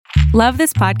Love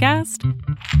this podcast?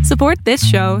 Support this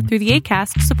show through the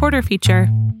Acast supporter feature.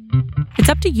 It's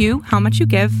up to you how much you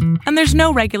give, and there's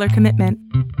no regular commitment.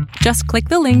 Just click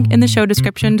the link in the show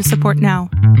description to support now.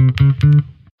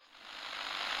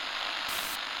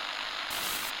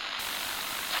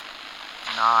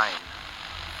 Nine,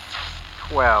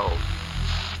 12,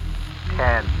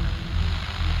 10,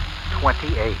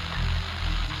 28,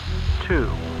 2,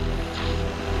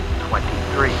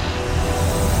 23.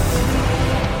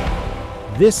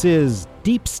 This is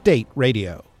Deep State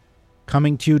Radio,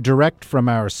 coming to you direct from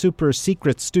our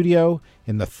super-secret studio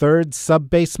in the third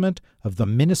sub-basement of the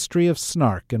Ministry of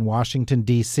Snark in Washington,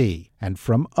 D.C., and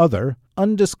from other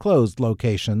undisclosed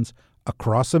locations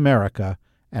across America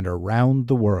and around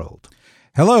the world.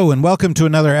 Hello, and welcome to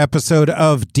another episode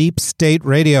of Deep State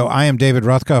Radio. I am David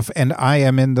Rothkopf, and I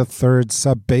am in the third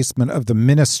sub-basement of the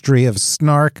Ministry of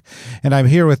Snark, and I'm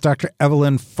here with Dr.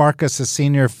 Evelyn Farkas, a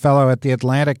senior fellow at the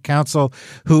Atlantic Council,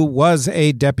 who was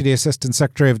a Deputy Assistant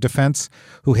Secretary of Defense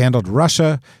who handled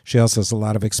Russia. She also has a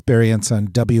lot of experience on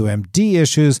WMD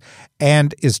issues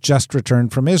and is just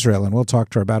returned from Israel, and we'll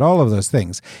talk to her about all of those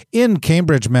things. In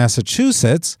Cambridge,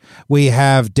 Massachusetts, we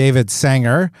have David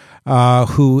Sanger,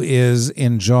 who is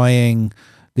enjoying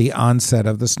the onset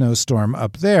of the snowstorm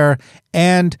up there.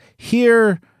 And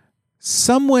here,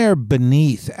 somewhere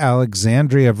beneath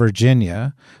Alexandria,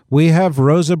 Virginia, we have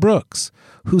Rosa Brooks,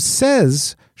 who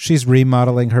says she's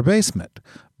remodeling her basement.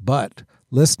 But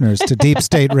listeners to Deep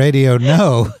State Radio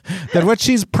know that what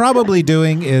she's probably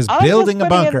doing is building a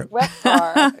bunker. Wet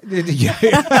bar.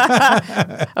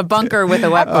 A bunker with a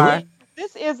wet bar.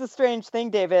 This is a strange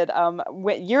thing, David.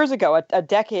 Years ago, a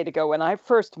decade ago, when I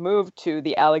first moved to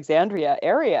the Alexandria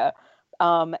area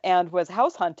and was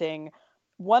house hunting,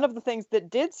 one of the things that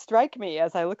did strike me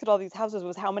as I looked at all these houses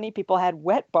was how many people had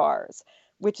wet bars,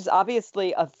 which is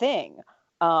obviously a thing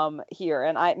here.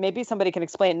 And maybe somebody can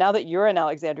explain, now that you're an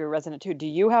Alexandria resident too, do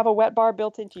you have a wet bar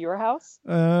built into your house?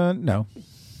 No.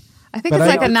 I think it's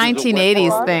like a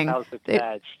 1980s thing.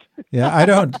 Yeah, I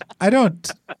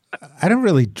don't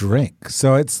really drink.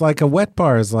 So it's like a wet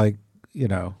bar is like,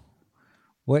 hand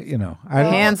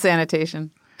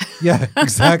sanitation. Yeah,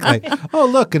 exactly. Oh,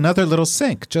 look, another little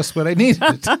sink, just what I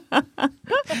needed.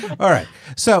 All right.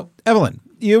 So, Evelyn,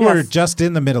 you were just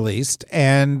in the Middle East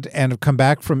and have come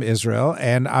back from Israel,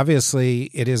 and obviously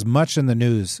it is much in the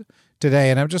news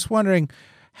today. And I'm just wondering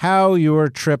how your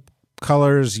trip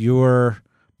colors your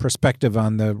perspective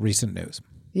on the recent news.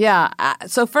 Yeah.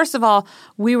 So first of all,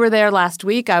 we were there last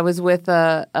week. I was with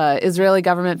a Israeli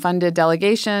government-funded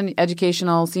delegation,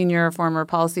 educational, senior, former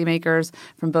policymakers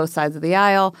from both sides of the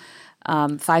aisle,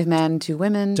 5 men, 2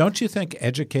 women. Don't you think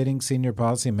educating senior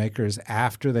policymakers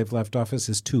after they've left office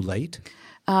is too late?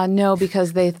 No,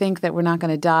 because they think that we're not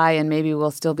going to die and maybe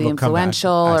we'll still be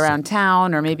influential around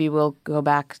town, or maybe we'll go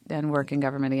back and work in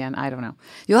government again. I don't know.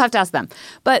 You'll have to ask them.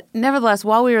 But nevertheless,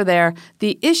 while we were there,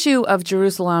 the issue of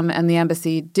Jerusalem and the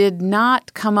embassy did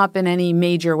not come up in any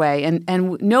major way. And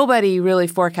nobody really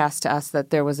forecast to us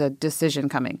that there was a decision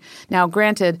coming. Now,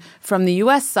 granted, from the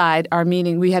U.S. side, our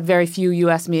meeting, we had very few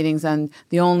U.S. meetings, and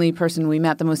the only person we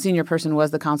met, the most senior person,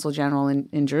 was the consul general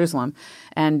in Jerusalem.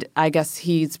 And I guess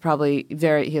he's probably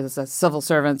he is a civil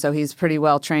servant, so he's pretty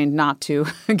well trained not to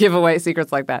give away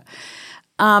secrets like that.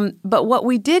 But what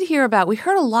we did hear about, we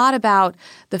heard a lot about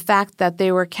the fact that they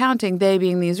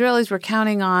being the Israelis, were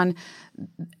counting on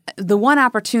the one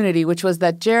opportunity, which was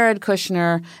that Jared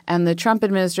Kushner and the Trump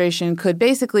administration could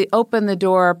basically open the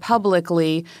door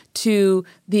publicly to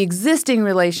the existing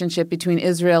relationship between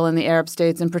Israel and the Arab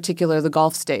states, in particular the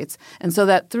Gulf states. And so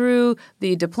that through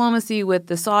the diplomacy with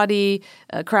the Saudi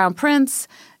crown prince,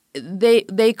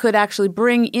 they could actually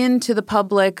bring into the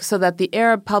public so that the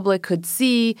Arab public could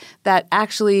see that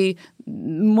actually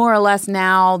more or less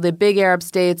now the big Arab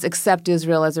states accept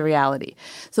Israel as a reality.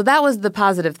 So that was the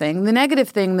positive thing. The negative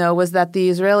thing, though, was that the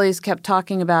Israelis kept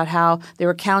talking about how they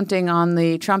were counting on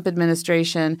the Trump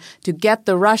administration to get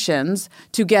the Russians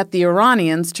to get the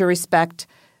Iranians to respect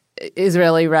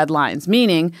Israeli red lines,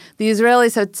 meaning the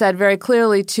Israelis had said very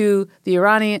clearly to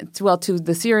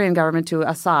the Syrian government, to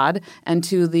Assad, and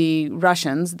to the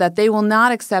Russians that they will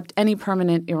not accept any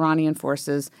permanent Iranian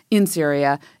forces in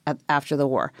Syria after the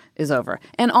war is over.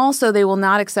 And also they will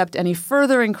not accept any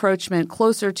further encroachment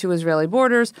closer to Israeli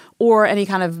borders or any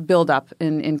kind of buildup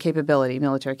in capability,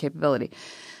 military capability.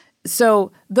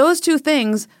 So those two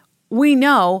things, we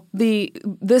know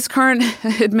this current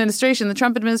administration, the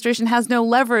Trump administration, has no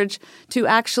leverage to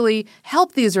actually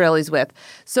help the Israelis with.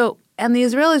 So And the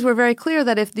Israelis were very clear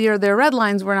that if their red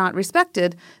lines were not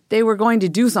respected, they were going to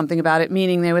do something about it,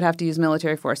 meaning they would have to use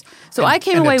military force. So I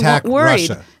came away worried.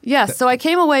 Russia. Yes, so I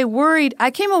came away worried.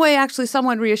 I came away actually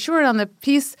somewhat reassured on the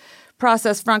peace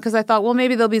process front because I thought, well,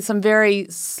 maybe there'll be some very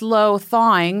slow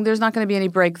thawing. There's not going to be any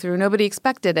breakthrough. Nobody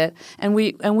expected it. And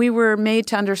we were made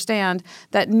to understand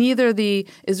that neither the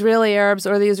Israeli Arabs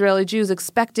or the Israeli Jews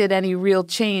expected any real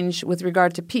change with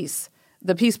regard to peace.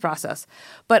 The peace process.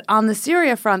 But on the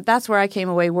Syria front, that's where I came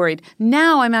away worried.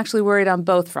 Now I'm actually worried on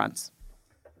both fronts.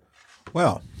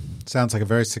 Well, sounds like a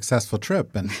very successful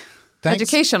trip. And thanks,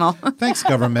 educational. Thanks,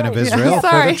 government of Israel,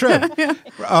 for the trip.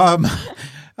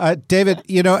 David,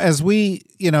 as we,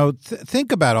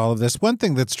 think about all of this, one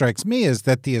thing that strikes me is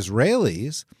that the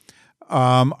Israelis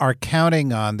are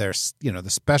counting on their, the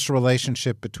special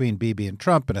relationship between Bibi and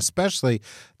Trump, and especially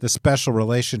the special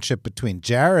relationship between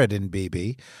Jared and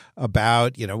Bibi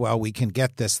about, we can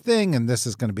get this thing and this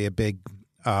is going to be a big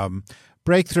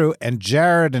breakthrough. And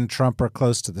Jared and Trump are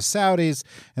close to the Saudis.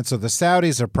 And so the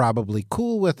Saudis are probably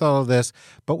cool with all of this.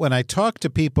 But when I talk to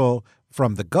people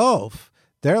from the Gulf,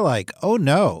 they're like, oh,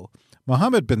 no.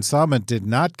 Mohammed bin Salman did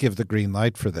not give the green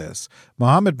light for this.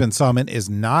 Mohammed bin Salman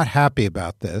is not happy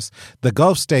about this. The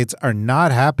Gulf states are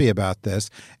not happy about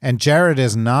this. And Jared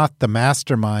is not the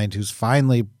mastermind who's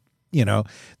finally,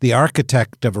 the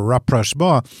architect of a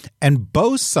rapprochement. And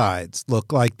both sides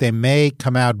look like they may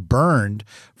come out burned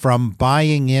from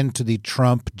buying into the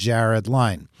Trump-Jared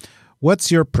line.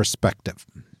 What's your perspective?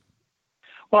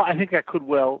 Well, I think that could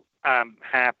well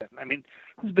happen. I mean,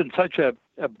 it's been such a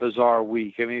bizarre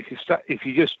week. I mean, if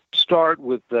you just start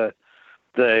with the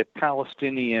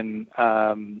Palestinian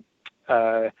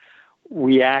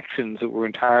reactions that were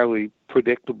entirely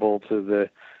predictable to the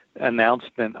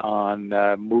announcement on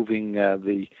moving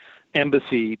the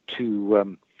embassy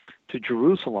to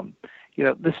Jerusalem,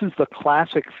 this is the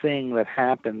classic thing that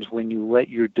happens when you let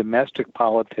your domestic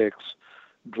politics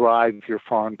drive your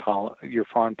foreign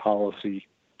policy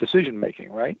decision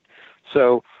making, right?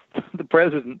 So the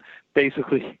president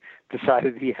basically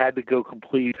decided he had to go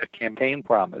complete a campaign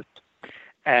promise,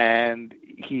 and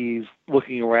he's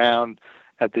looking around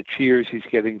at the cheers he's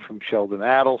getting from Sheldon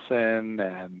Adelson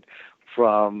and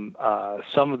from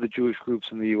some of the Jewish groups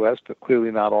in the U.S., but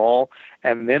clearly not all,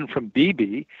 and then from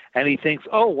Bibi, and he thinks,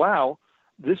 oh, wow,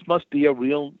 this must be a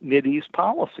real Mideast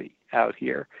policy out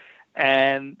here.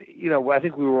 And, I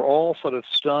think we were all sort of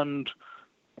stunned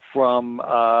from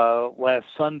last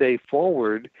Sunday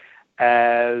forward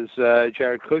as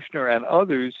Jared Kushner and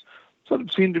others sort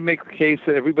of seemed to make the case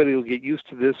that everybody will get used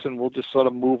to this and we'll just sort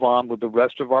of move on with the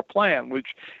rest of our plan,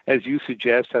 which, as you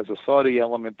suggest, has a Saudi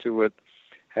element to it,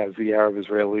 has the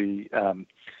Arab-Israeli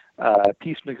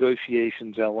peace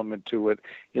negotiations element to it,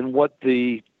 in what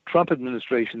the Trump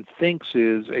administration thinks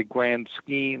is a grand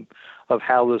scheme of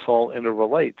how this all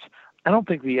interrelates. I don't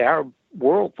think the Arab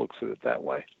world looks at it that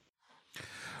way.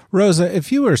 Rosa,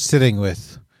 if you were sitting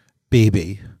with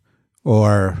Bibi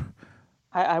or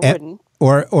I wouldn't.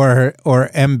 Or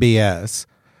MBS.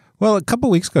 Well, a couple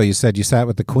weeks ago you said you sat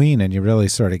with the Queen and you really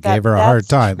sort of gave her a hard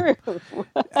time.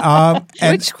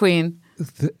 Which Queen?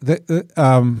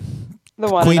 The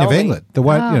one Queen of only. England. The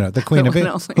one, the Queen of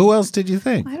England. Who else did you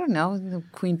think? I don't know.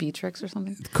 Queen Beatrix or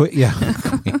something. Queen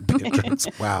Beatrix.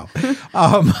 Wow.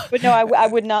 But no, I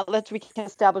would not. We can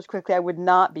establish quickly. I would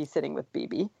not be sitting with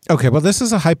Bibi. Okay. Well, this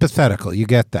is a hypothetical. You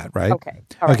get that, right? Okay.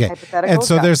 All right. Okay. Hypothetical. And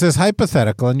so there's this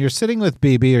hypothetical, and you're sitting with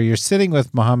Bibi or you're sitting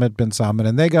with Mohammed bin Salman,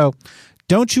 and they go,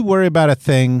 "Don't you worry about a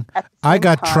thing. I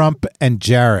got Trump and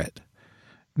Jared."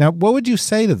 Now, what would you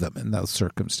say to them in those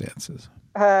circumstances?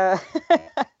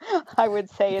 I would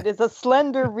say it is a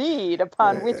slender reed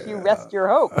upon which you rest your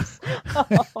hopes.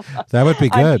 That would be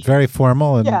good. Very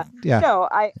formal and yeah. No,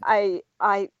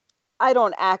 I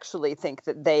don't actually think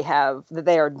that they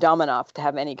are dumb enough to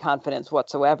have any confidence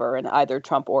whatsoever in either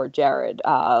Trump or Jared.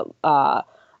 I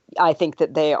think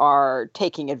that they are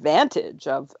taking advantage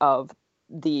of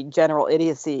the general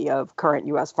idiocy of current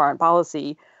U.S. foreign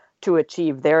policy to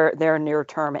achieve their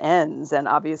near-term ends. And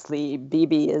obviously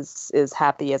Bibi is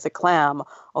happy as a clam,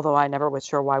 although I never was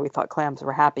sure why we thought clams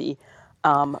were happy.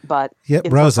 But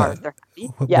Rosa,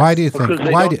 why do you think? Because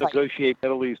they don't negotiate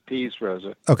Middle East peace,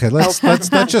 Rosa. Okay, let's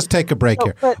just take a break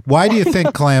here. Why do you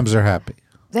think clams are happy?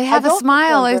 They have a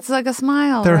smile. It's like a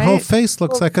smile. Their right? whole face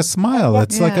looks like a smile.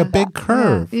 It's like a big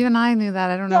curve. Yeah. Even I knew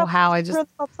that. I don't know how. I just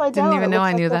didn't even know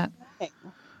I knew that.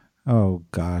 Oh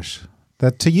gosh.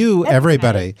 That to you,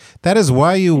 everybody. That is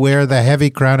why you wear the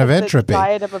heavy crown of entropy. The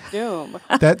diadem of doom.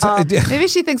 That's maybe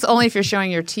she thinks only if you're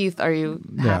showing your teeth are you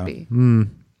happy.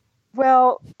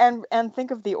 Well, and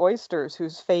think of the oysters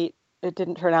whose fate it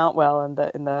didn't turn out well in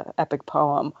the epic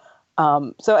poem.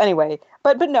 So anyway,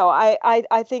 but no,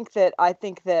 I think that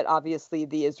obviously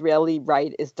the Israeli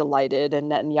right is delighted,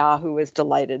 and Netanyahu is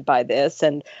delighted by this,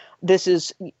 and this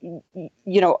is,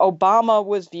 Obama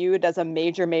was viewed as a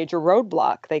major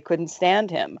roadblock. They couldn't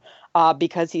stand him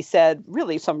because he said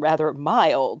really some rather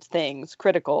mild things,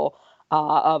 critical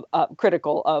of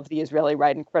the Israeli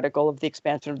right and critical of the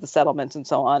expansion of the settlements and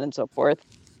so on and so forth.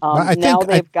 Now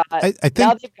they've got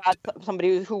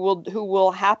somebody who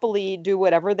will happily do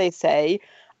whatever they say.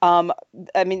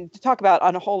 To talk about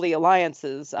unholy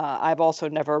alliances, I've also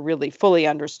never really fully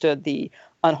understood the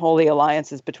unholy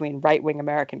alliances between right-wing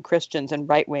American Christians and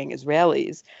right-wing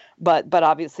Israelis, but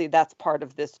obviously that's part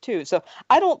of this too. So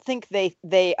I don't think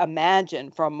they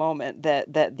imagine for a moment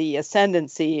that the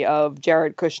ascendancy of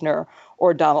Jared Kushner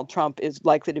or Donald Trump is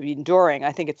likely to be enduring.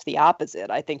 I think it's the opposite.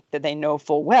 I think that they know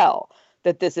full well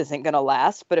that this isn't going to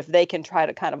last. But if they can try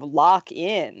to kind of lock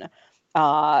in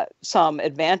some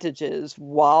advantages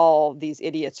while these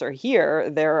idiots are here,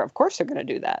 of course they're going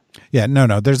to do that. Yeah,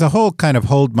 no. There's a whole kind of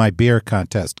hold my beer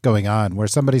contest going on where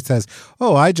somebody says,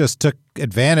 oh, I just took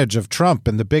advantage of Trump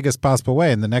in the biggest possible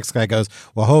way. And the next guy goes,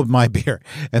 well, hold my beer.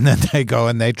 And then they go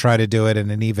and they try to do it in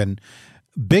an even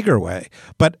bigger way.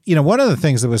 But, one of the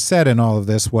things that was said in all of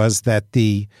this was that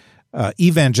the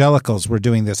evangelicals were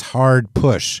doing this hard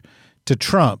push to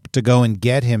Trump to go and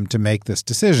get him to make this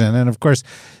decision. And of course,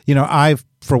 I,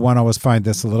 for one, always find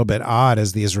this a little bit odd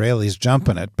as the Israelis jump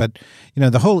on it. But,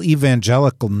 the whole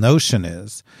evangelical notion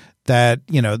is that,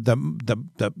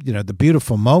 the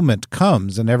beautiful moment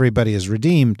comes and everybody is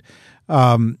redeemed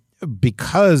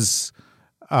because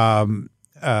of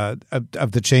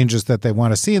the changes that they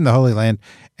want to see in the Holy Land,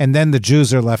 and then the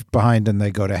Jews are left behind and they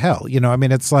go to hell.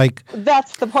 It's like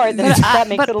that's the part that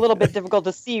makes it a little bit difficult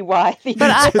to see why.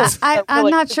 I'm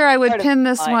not sure I would pin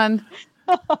this one.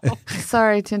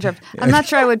 Sorry to interrupt. I'm not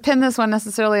sure I would pin this one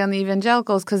necessarily on the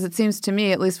evangelicals because it seems to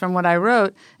me, at least from what I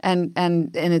wrote, and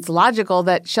it's logical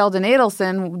that Sheldon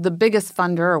Adelson, the biggest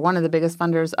funder or one of the biggest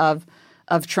funders of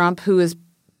Trump, who is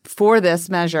for this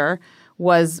measure,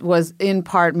 was in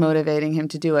part motivating him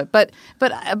to do it. But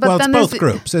well, then it's both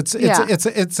groups. It's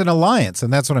an alliance,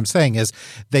 and that's what I'm saying is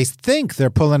they think they're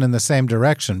pulling in the same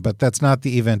direction, but that's not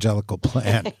the evangelical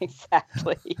plan.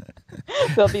 Exactly.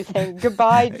 They'll be saying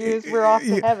goodbye, Jews. We're off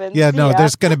to heaven. Yeah, no,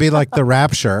 there's going to be like the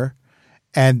rapture,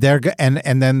 and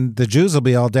and then the Jews will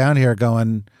be all down here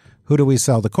going, who do we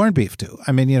sell the corned beef to?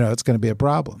 I mean, it's going to be a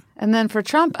problem. And then for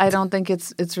Trump, I don't think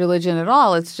it's religion at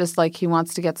all. It's just like he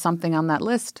wants to get something on that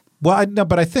list. Well,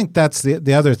 but I think that's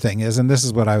the other thing is, and this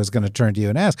is what I was going to turn to you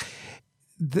and ask,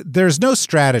 there's no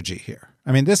strategy here.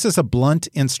 I mean, this is a blunt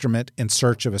instrument in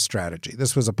search of a strategy.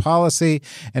 This was a policy,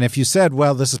 and if you said,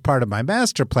 well, this is part of my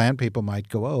master plan, people might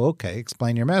go, oh, okay,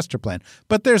 explain your master plan.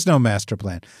 But there's no master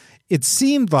plan. It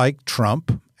seemed like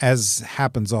Trump, as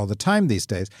happens all the time these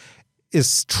days,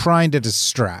 is trying to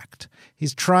distract.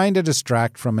 He's trying to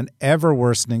distract from an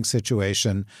ever-worsening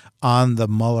situation on the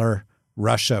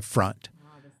Mueller-Russia front.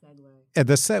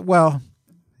 Well,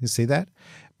 you see that?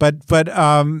 But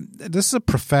this is a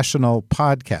professional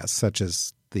podcast, such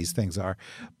as these things are.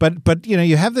 But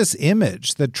you have this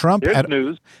image that Trump There's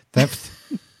news.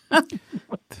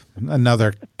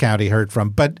 Another county heard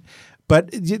from. But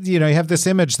you have this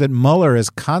image that Mueller is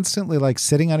constantly like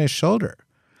sitting on his shoulder,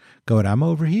 going, "I'm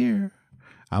over here.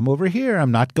 I'm over here.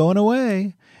 I'm not going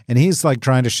away." And he's like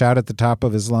trying to shout at the top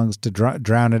of his lungs to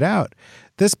drown it out.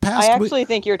 I actually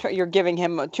think you're giving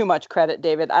him too much credit,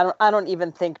 David. I don't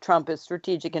even think Trump is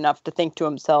strategic enough to think to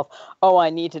himself, "Oh, I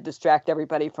need to distract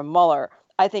everybody from Mueller."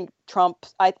 I think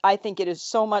I think it is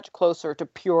so much closer to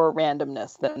pure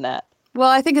randomness than that. Well,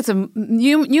 I think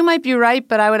you might be right,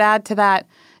 but I would add to that,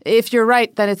 if you're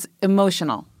right, that it's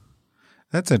emotional.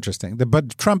 That's interesting.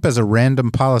 But Trump as a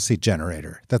random policy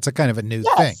generator, that's a kind of a new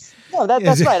thing. No,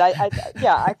 that's right.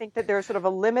 I think that there's sort of a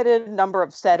limited number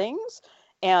of settings,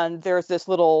 and there's this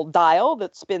little dial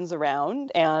that spins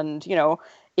around, and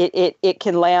it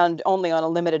can land only on a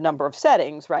limited number of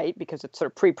settings, right? Because it's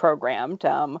sort of pre-programmed.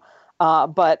 But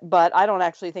I don't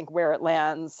actually think where it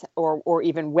lands or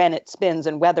even when it spins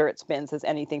and whether it spins has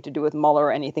anything to do with Mueller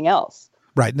or anything else.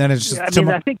 Right. And then it's just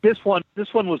I think this one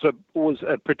was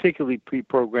a particularly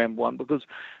pre-programmed one because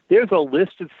there's a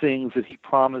list of things that he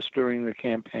promised during the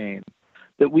campaign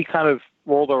that we kind of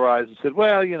rolled our eyes and said,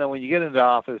 well, when you get into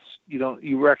office,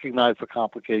 you recognize the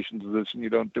complications of this and you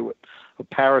don't do it. The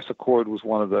Paris Accord was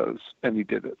one of those, and he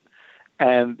did it.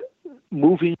 And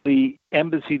moving the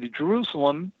embassy to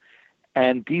Jerusalem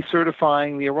and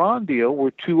decertifying the Iran deal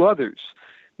were two others.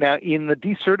 Now, in the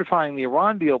decertifying the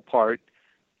Iran deal part,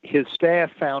 his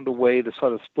staff found a way to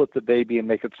sort of split the baby and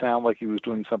make it sound like he was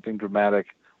doing something dramatic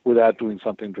without doing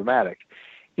something dramatic.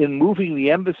 In moving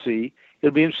the embassy,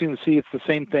 it'll be interesting to see if the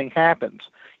same thing happens.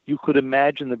 You could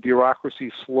imagine the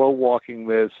bureaucracy slow walking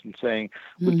this and saying,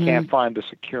 we can't find a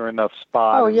secure enough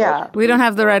spot. Oh, yeah. We don't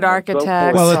have the right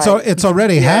architect. Well, it's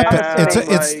already happened.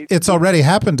 Right. It's already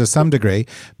happened to some degree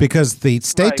because the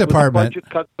State Department With the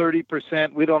budget cut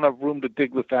 30%. We don't have room to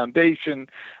dig the foundation.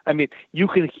 I mean, you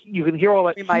can hear all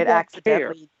that. We might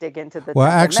accidentally dig into the. Well,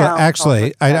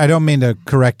 actually, I don't mean to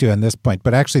correct you on this point,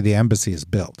 but actually, the embassy is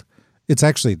built. It's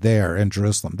actually there in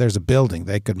Jerusalem. There's a building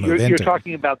they could move into. You're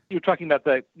talking about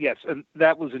the yes, and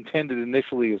that was intended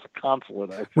initially as a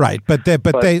consulate. I think. Right, but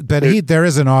there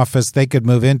is an office they could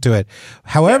move into it.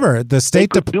 However, the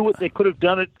State Department they could have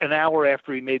done it an hour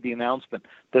after he made the announcement.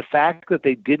 The fact that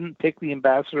they didn't pick the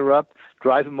ambassador up,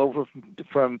 drive him over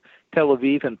from Tel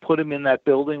Aviv, and put him in that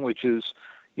building, which is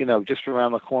just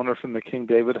around the corner from the King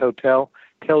David Hotel,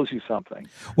 tells you something.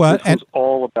 Well, this was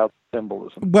all about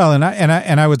symbolism. Well, and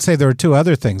I would say there are two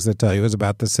other things that tell you is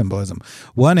about the symbolism.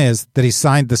 One is that he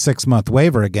signed the 6-month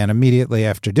waiver again immediately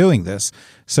after doing this.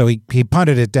 So he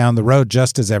punted it down the road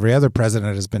just as every other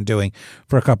president has been doing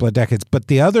for a couple of decades. But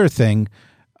the other thing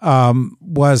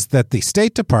was that the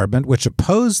State Department, which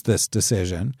opposed this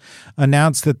decision,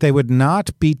 announced that they would not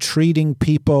be treating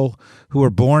people who were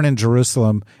born in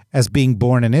Jerusalem as being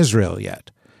born in Israel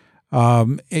yet.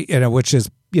 Which is,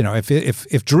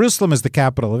 if Jerusalem is the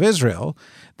capital of Israel,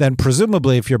 then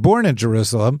presumably if you're born in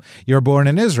Jerusalem, you're born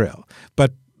in Israel.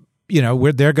 But,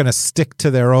 they're going to stick to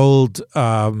their old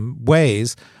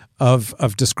ways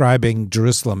of describing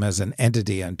Jerusalem as an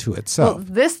entity unto itself. Well,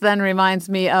 this then reminds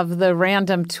me of the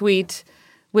random tweet,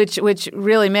 which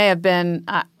really may have been,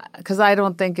 because I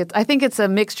think it's a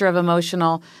mixture of the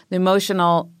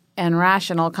emotional and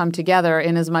rational come together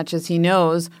in as much as he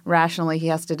knows rationally he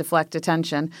has to deflect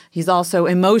attention. He's also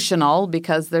emotional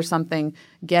because there's something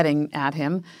getting at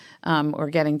him or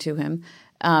getting to him.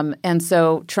 And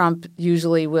so Trump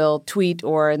usually will tweet,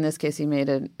 or in this case he made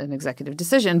an executive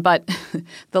decision. But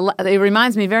it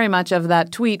reminds me very much of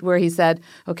that tweet where he said,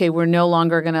 okay, we're no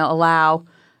longer going to allow,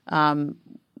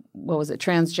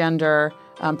 transgender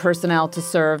personnel to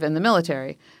serve in the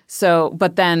military. So,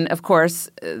 but then, of course,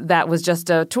 that was just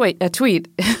a tweet,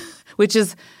 which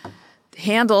is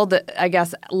handled, I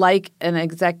guess, like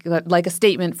a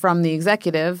statement from the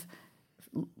executive,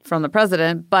 from the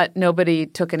president, but nobody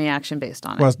took any action based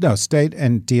on it. Well, no, state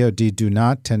and DOD do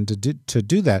not tend to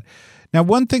do that. Now,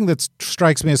 one thing that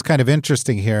strikes me as kind of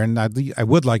interesting here, and I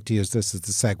would like to use this as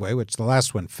the segue, which the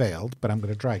last one failed, but I'm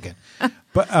going to try again,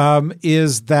 but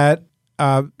is that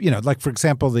like, for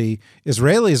example, the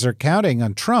Israelis are counting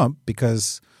on Trump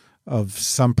because of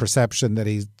some perception that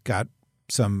he's got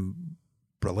some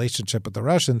relationship with the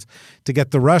Russians to get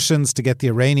the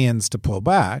Iranians to pull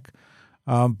back.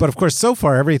 But, of course, so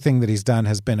far everything that he's done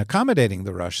has been accommodating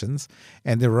the Russians,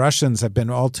 and the Russians have been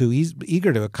all too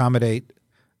eager to accommodate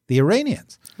the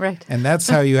Iranians. Right. And that's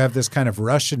how you have this kind of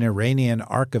Russian-Iranian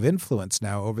arc of influence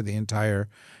now over the entire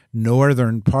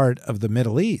northern part of the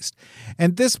Middle East.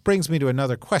 And this brings me to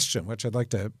another question, which I'd like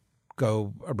to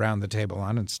go around the table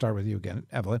on and start with you again,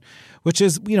 Evelyn, which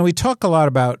is, we talk a lot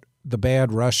about the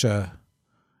bad Russia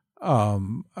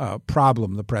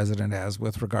problem the president has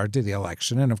with regard to the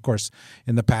election. And, of course,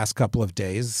 in the past couple of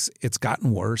days, it's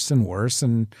gotten worse and worse.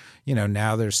 And,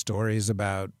 now there's stories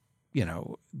about,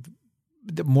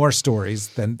 more stories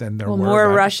than there were. More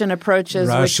Russian approaches,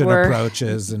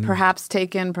 and perhaps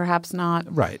taken, perhaps not.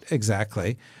 Right,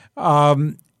 exactly.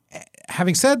 Having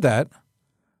said that,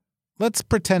 let's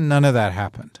pretend none of that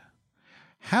happened.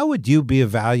 How would you be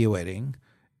evaluating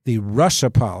the Russia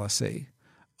policy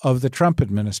of the Trump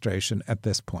administration at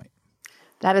this point?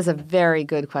 That is a very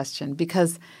good question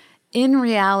because in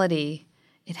reality,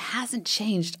 it hasn't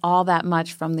changed all that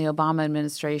much from the Obama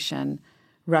administration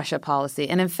Russia policy.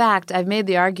 And in fact, I've made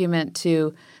the argument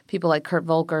to people like Kurt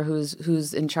Volker,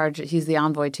 who's in charge, he's the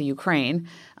envoy to Ukraine,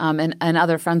 and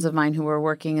other friends of mine who were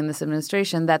working in this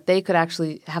administration, that they could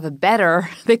actually have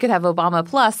they could have Obama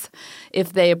plus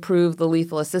if they approved the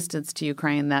lethal assistance to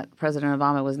Ukraine that President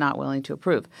Obama was not willing to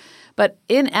approve. But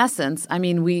in essence, I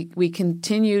mean, we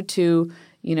continue to,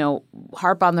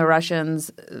 harp on the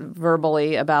Russians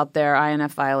verbally about their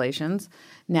INF violations.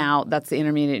 Now, that's the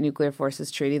Intermediate Nuclear Forces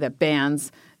Treaty that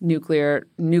bans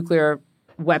nuclear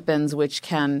weapons which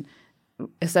can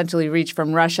essentially reach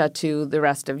from Russia to the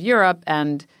rest of Europe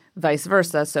and vice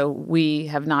versa. So we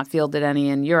have not fielded any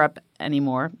in Europe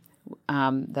anymore.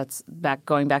 That's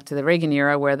going back to the Reagan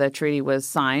era where the treaty was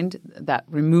signed that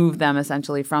removed them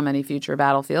essentially from any future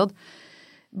battlefield.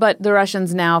 But the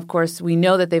Russians now, of course, we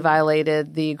know that they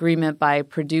violated the agreement by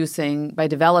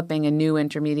developing a new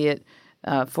intermediate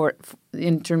for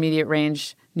intermediate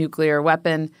range nuclear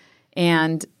weapon,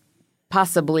 and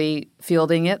possibly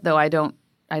fielding it, though I don't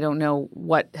know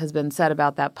what has been said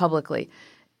about that publicly.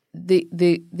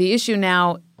 The issue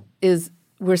now is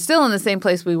we're still in the same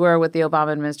place we were with the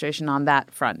Obama administration on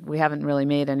that front. We haven't really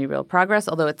made any real progress,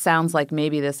 although it sounds like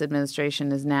maybe this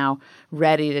administration is now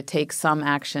ready to take some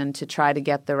action to try to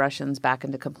get the Russians back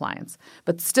into compliance.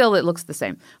 But still, it looks the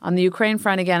same. On the Ukraine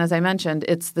front, again, as I mentioned,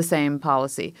 it's the same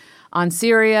policy. On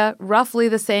Syria, roughly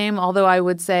the same, although I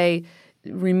would say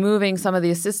removing some of the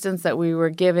assistance that we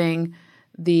were giving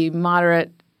the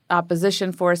moderate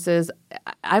opposition forces.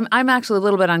 I'm actually a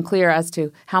little bit unclear as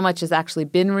to how much has actually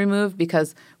been removed,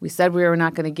 because we said we were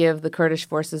not going to give the Kurdish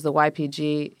forces, the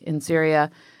YPG in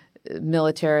Syria,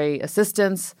 military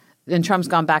assistance. And Trump's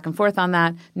gone back and forth on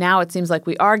that. Now it seems like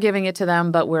we are giving it to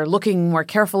them, but we're looking more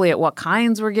carefully at what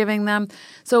kinds we're giving them.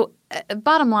 So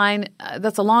bottom line,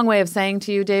 that's a long way of saying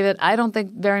to you, David, I don't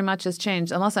think very much has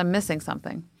changed unless I'm missing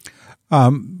something.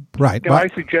 Right. Can I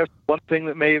suggest one thing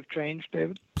that may have changed,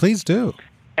 David? Please do.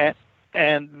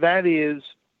 And that is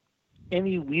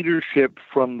any leadership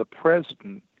from the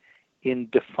president in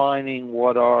defining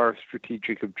what our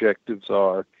strategic objectives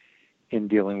are in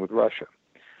dealing with Russia.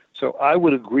 So I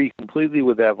would agree completely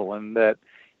with Evelyn that,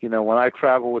 when I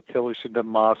traveled with Tillerson to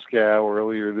Moscow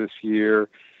earlier this year,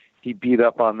 he beat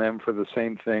up on them for the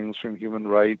same things, from human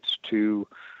rights to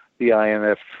the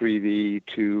INF Treaty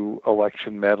to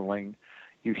election meddling.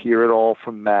 You hear it all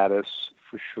from Mattis,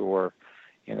 for sure,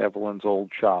 in Evelyn's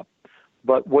old shop.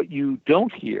 But what you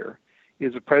don't hear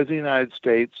is the President of the United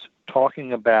States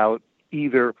talking about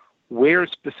either where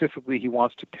specifically he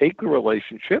wants to take the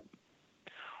relationship,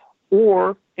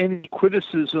 or any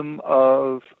criticism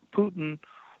of Putin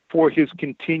for his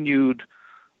continued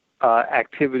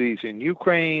activities in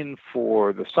Ukraine,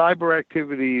 for the cyber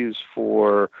activities,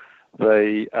 for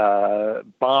the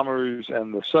bombers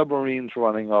and the submarines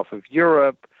running off of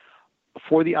Europe.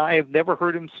 I have never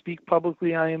heard him speak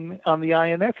publicly on the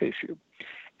INF issue.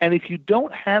 And if you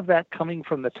don't have that coming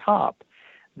from the top,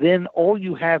 then all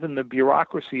you have in the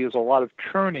bureaucracy is a lot of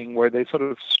churning where they sort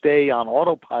of stay on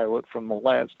autopilot from the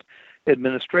last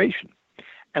administration.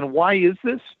 And why is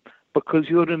this? Because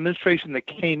you had an administration that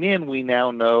came in, we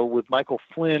now know, with Michael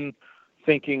Flynn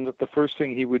thinking that the first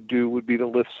thing he would do would be to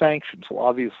lift sanctions. Well,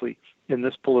 obviously, in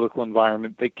this political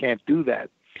environment, they can't do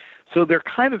that. So they're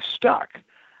kind of stuck.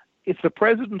 If the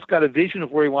president's got a vision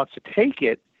of where he wants to take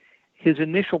it, his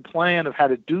initial plan of how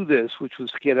to do this, which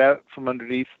was to get out from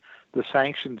underneath the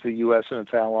sanctions the U.S. and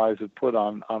its allies have put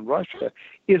on Russia,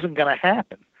 isn't going to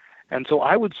happen. And so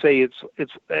I would say it's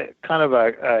kind of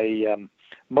a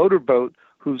motorboat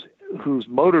whose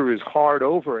motor is hard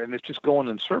over, and it's just going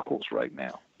in circles right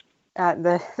now.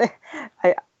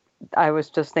 I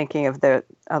was just thinking of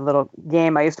a little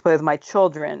game I used to play with my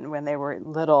children when they were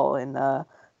little in the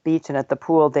beach and at the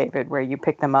pool, David, where you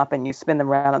pick them up and you spin them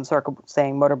around in a circle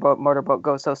saying, motorboat,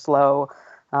 go so slow,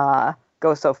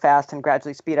 go so fast, and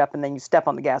gradually speed up. And then you step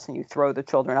on the gas and you throw the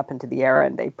children up into the air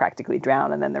and they practically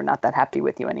drown. And then they're not that happy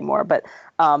with you anymore. But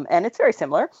and it's very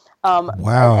similar.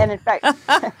 Wow. And in fact,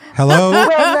 hello,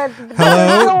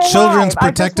 Children's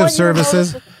Protective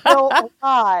Services. Still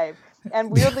alive.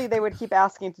 And weirdly, they would keep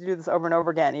asking to do this over and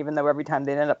over again, even though every time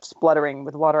they'd end up spluttering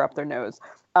with water up their nose.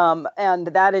 And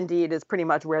that indeed is pretty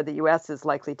much where the U.S. is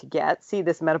likely to get. See,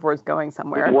 this metaphor is going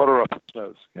somewhere. With water up its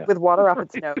nose. Yeah. With water up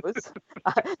its nose.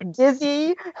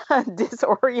 Dizzy,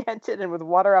 disoriented, and with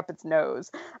water up its nose.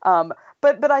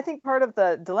 But I think part of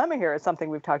the dilemma here is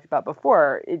something we've talked about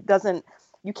before.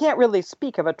 You can't really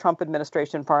speak of a Trump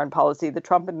administration foreign policy. The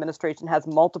Trump administration has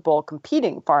multiple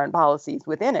competing foreign policies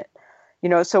within it.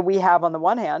 So we have, on the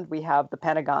one hand, we have the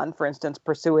Pentagon, for instance,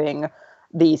 pursuing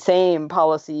the same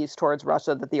policies towards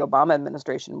Russia that the Obama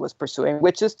administration was pursuing,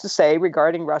 which is to say,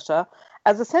 regarding Russia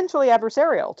as essentially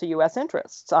adversarial to U.S.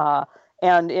 interests.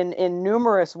 And in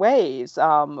numerous ways,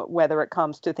 whether it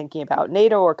comes to thinking about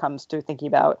NATO or comes to thinking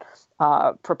about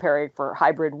preparing for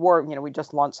hybrid war. We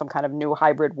just launched some kind of new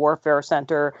hybrid warfare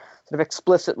center sort of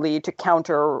explicitly to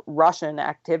counter Russian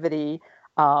activity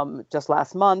just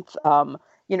last month.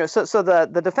 So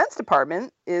the Defense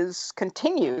Department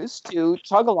continues to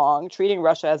chug along, treating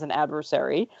Russia as an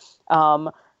adversary.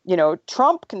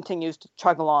 Trump continues to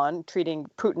chug along, treating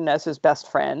Putin as his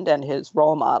best friend and his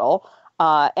role model.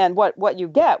 And what you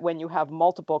get when you have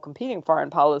multiple competing foreign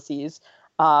policies,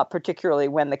 particularly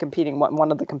when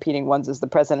one of the competing ones is the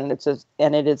president,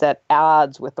 and it is at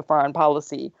odds with the foreign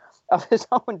policy of his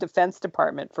own Defense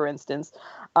Department, for instance,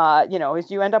 is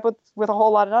you end up with a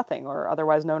whole lot of nothing, or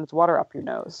otherwise known as water up your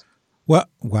nose. Well,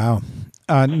 wow.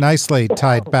 Nicely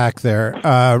tied back there,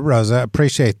 Rosa.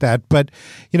 Appreciate that. But,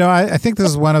 I think this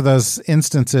is one of those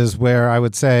instances where I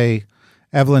would say,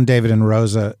 Evelyn, David, and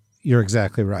Rosa, you're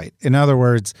exactly right. In other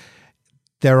words,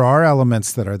 there are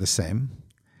elements that are the same.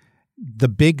 The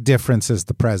big difference is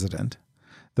the president.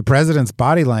 The president's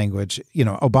body language,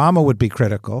 Obama would be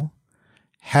critical,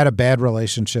 had a bad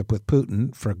relationship with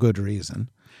Putin for a good reason.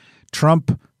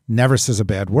 Trump never says a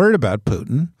bad word about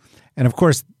Putin. And of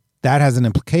course, that has an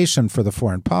implication for the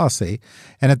foreign policy.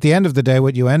 And at the end of the day,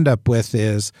 what you end up with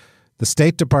is the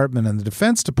State Department and the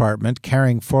Defense Department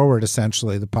carrying forward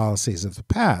essentially the policies of the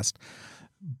past,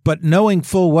 but knowing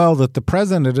full well that the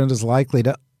president is likely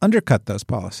to undercut those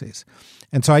policies.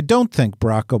 And so I don't think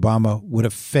Barack Obama would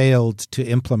have failed to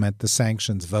implement the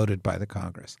sanctions voted by the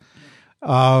Congress.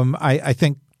 I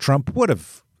think Trump would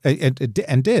have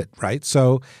and did, right?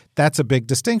 So that's a big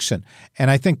distinction.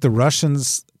 And I think the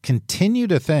Russians continue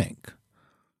to think,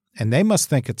 and they must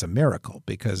think it's a miracle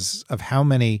because of how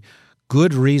many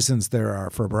good reasons there are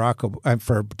for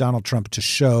for Donald Trump to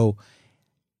show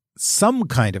some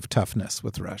kind of toughness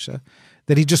with Russia,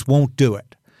 that he just won't do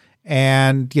it.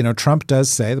 And, Trump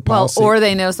does say the policy. Well, or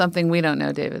they know something we don't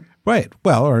know, David. Right.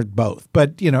 Well, or both.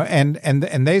 But,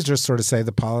 and they just sort of say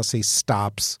the policy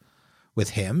stops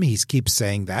with him. He keeps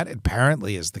saying that. It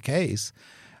apparently is the case.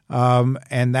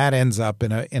 And that ends up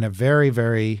in a very,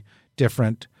 very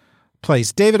different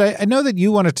place. David, I know that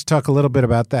you wanted to talk a little bit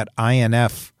about that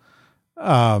INF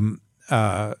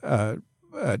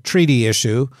treaty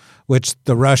issue, which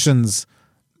the Russians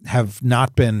have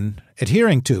not been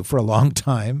adhering to for a long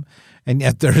time, and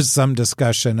yet there is some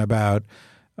discussion about,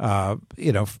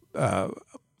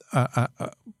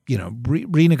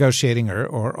 renegotiating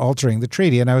or altering the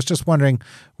treaty. And I was just wondering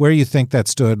where you think that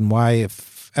stood and why,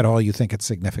 if at all, you think it's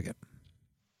significant.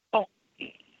 Oh,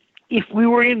 if we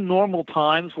were in normal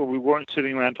times where we weren't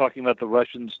sitting around talking about the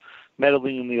Russians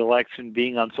meddling in the election,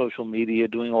 being on social media,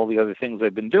 doing all the other things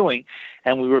they've been doing,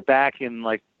 and we were back in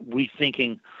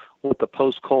rethinking what the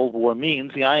post-Cold War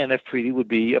means, the INF Treaty would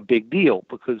be a big deal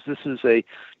because this is a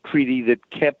treaty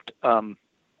that kept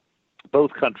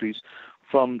both countries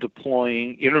from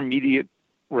deploying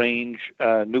intermediate-range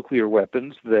nuclear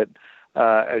weapons that,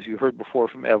 as you heard before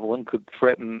from Evelyn, could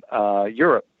threaten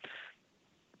Europe.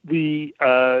 The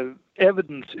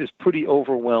evidence is pretty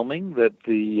overwhelming that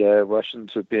the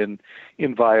Russians have been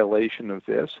in violation of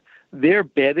this. They're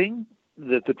betting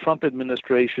that the Trump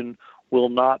administration will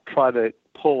not try to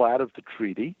pull out of the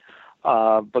treaty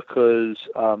because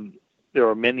there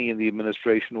are many in the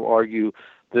administration who argue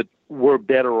that we're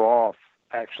better off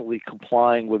actually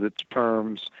complying with its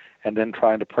terms and then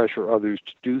trying to pressure others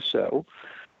to do so.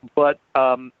 But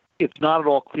it's not at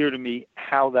all clear to me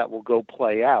how that will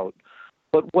play out.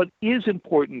 But what is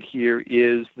important here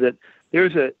is that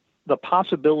there's the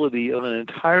possibility of an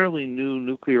entirely new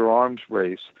nuclear arms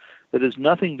race that has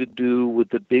nothing to do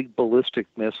with the big ballistic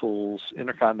missiles,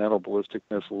 intercontinental ballistic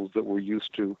missiles that we're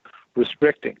used to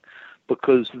restricting,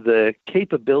 because the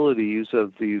capabilities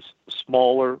of these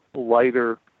smaller,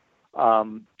 lighter,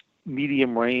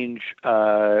 medium-range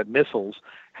missiles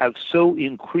have so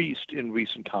increased in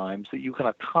recent times that you can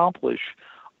accomplish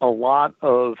a lot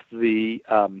of the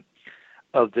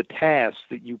tasks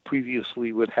that you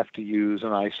previously would have to use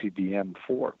an ICBM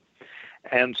for.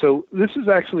 And so this is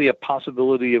actually a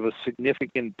possibility of a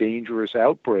significant dangerous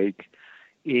outbreak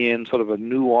in sort of a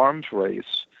new arms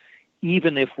race,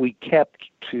 even if we kept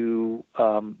to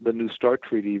the New START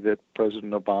treaty that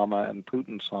President Obama and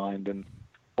Putin signed in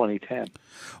 2010.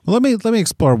 Well, let me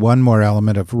explore one more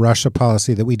element of Russia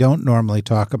policy that we don't normally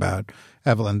talk about,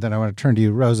 Evelyn. Then I want to turn to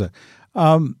you, Rosa.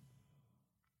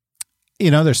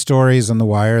 There's stories on the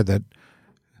wire that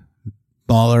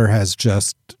Mueller has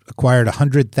just acquired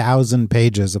 100,000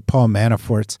 pages of Paul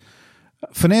Manafort's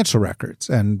financial records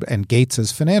and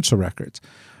Gates's financial records,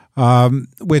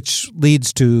 which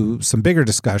leads to some bigger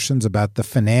discussions about the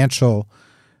financial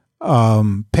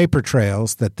paper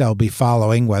trails that they'll be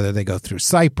following, whether they go through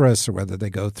Cyprus or whether they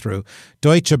go through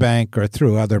Deutsche Bank or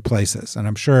through other places. And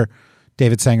I'm sure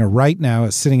David Sanger right now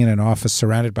is sitting in an office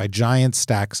surrounded by giant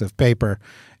stacks of paper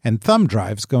and thumb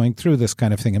drives going through this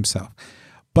kind of thing himself.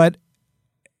 But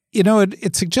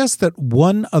it suggests that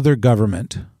one other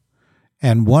government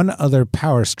and one other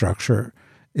power structure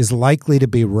is likely to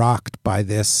be rocked by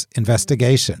this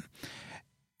investigation.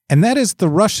 And that is the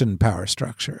Russian power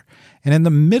structure. And in the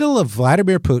middle of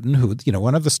Vladimir Putin, who,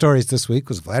 one of the stories this week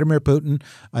was Vladimir Putin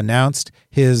announced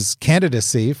his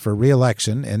candidacy for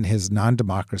re-election in his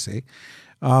non-democracy.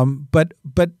 But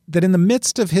that in the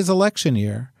midst of his election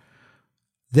year,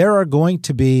 there are going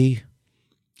to be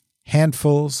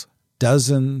handfuls,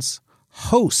 dozens,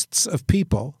 hosts of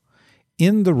people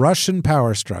in the Russian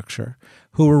power structure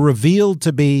who were revealed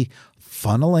to be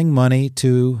funneling money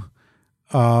to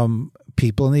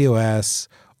people in the U.S.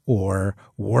 or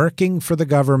working for the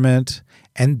government.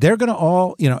 And they're going to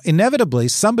all, inevitably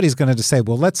somebody's going to say,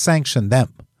 well, let's sanction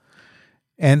them.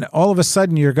 And all of a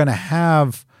sudden you're going to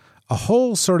have a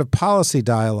whole sort of policy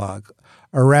dialogue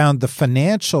around the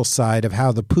financial side of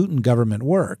how the Putin government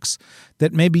works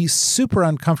that may be super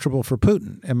uncomfortable for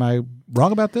Putin. Am I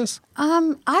wrong about this?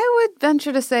 I would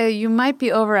venture to say you might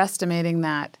be overestimating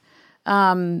that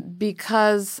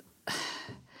because,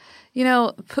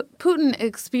 Putin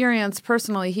experienced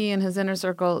personally, he and his inner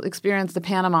circle experienced the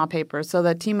Panama Papers. So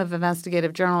that team of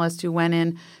investigative journalists who went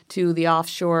in to the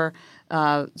offshore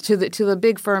to the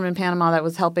big firm in Panama that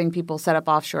was helping people set up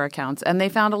offshore accounts, and they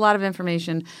found a lot of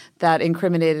information that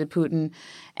incriminated Putin,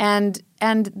 and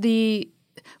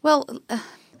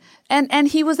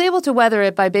he was able to weather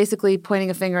it by basically pointing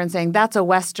a finger and saying that's a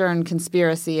Western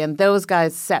conspiracy, and those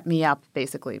guys set me up,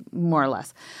 basically, more or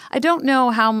less. I don't know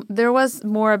how – there was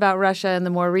more about Russia in the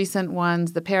more recent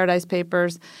ones, the Paradise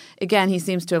Papers. Again, he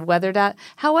seems to have weathered that.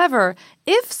 However,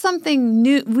 if something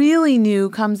new, really new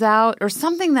comes out or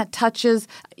something that touches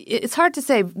 – it's hard to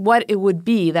say what it would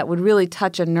be that would really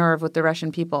touch a nerve with the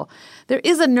Russian people. There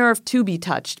is a nerve to be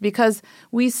touched because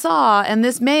we saw – and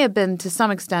this may have been to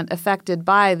some extent affected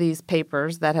by these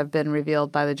papers that have been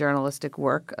revealed by the journalistic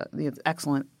work, the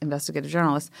excellent investigative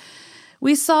journalists.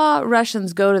 We saw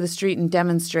Russians go to the street and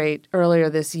demonstrate earlier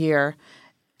this year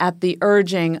at the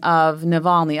urging of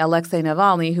Navalny, Alexei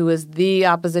Navalny, who is the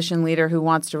opposition leader who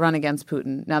wants to run against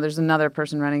Putin. Now, there's another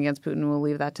person running against Putin. We'll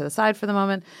leave that to the side for the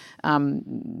moment.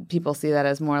 People see that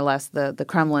as more or less the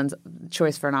Kremlin's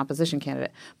choice for an opposition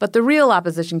candidate. But the real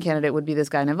opposition candidate would be this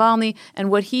guy Navalny,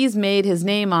 and what he's made his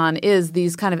name on is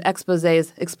these kind of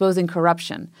exposés exposing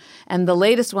corruption. And the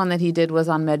latest one that he did was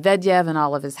on Medvedev and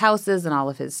all of his houses and all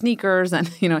of his sneakers. And,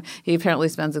 he apparently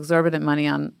spends exorbitant money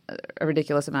on a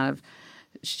ridiculous amount of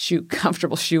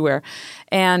comfortable shoe wear,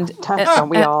 and don't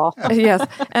we all? Yes,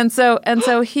 and so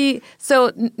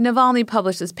Navalny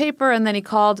published his paper, and then he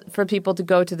called for people to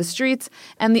go to the streets.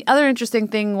 And the other interesting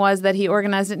thing was that he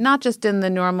organized it not just in the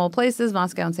normal places,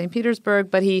 Moscow and St. Petersburg,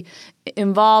 but he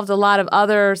involved a lot of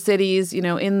other cities,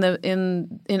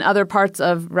 in other parts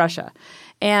of Russia.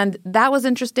 And that was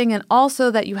interesting, and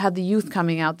also that you had the youth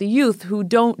coming out, the youth who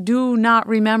do not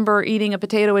remember eating a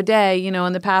potato a day,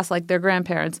 in the past, like their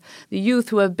grandparents, the youth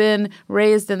who have been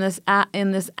raised in this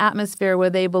atmosphere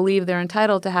where they believe they're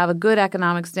entitled to have a good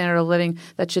economic standard of living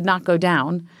that should not go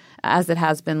down, as it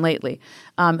has been lately,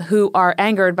 who are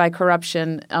angered by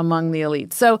corruption among the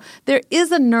elite. So there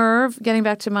is a nerve, getting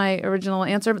back to my original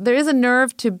answer, there is a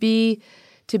nerve to be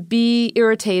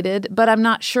irritated, but I'm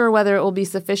not sure whether it will be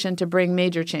sufficient to bring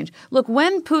major change. Look,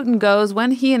 when Putin goes,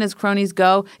 when he and his cronies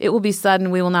go, it will be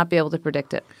sudden. We will not be able to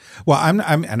predict it. Well,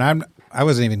 I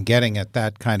wasn't even getting at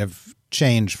that kind of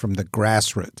change from the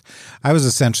grassroots. I was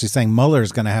essentially saying Mueller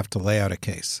is going to have to lay out a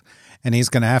case, and he's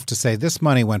going to have to say this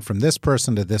money went from this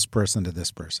person to this person to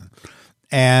this person.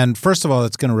 And first of all,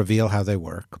 it's going to reveal how they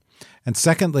work. And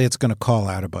secondly, it's going to call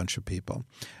out a bunch of people.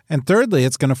 And thirdly,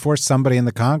 it's going to force somebody in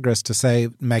the Congress to say,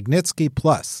 Magnitsky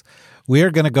plus, we are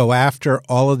going to go after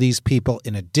all of these people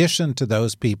in addition to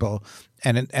those people,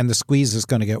 and the squeeze is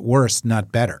going to get worse,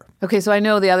 not better. Okay, so I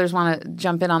know the others want to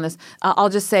jump in on this. I'll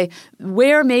just say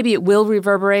where maybe it will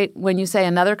reverberate when you say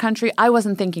another country, I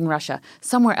wasn't thinking Russia,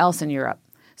 somewhere else in Europe.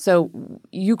 So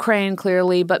Ukraine,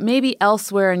 clearly, but maybe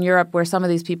elsewhere in Europe where some of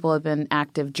these people have been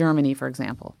active, Germany, for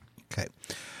example. Okay.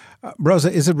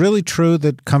 Rosa, is it really true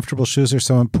that comfortable shoes are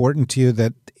so important to you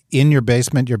that in your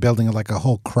basement you're building like a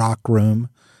whole Croc room,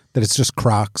 that it's just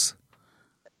Crocs?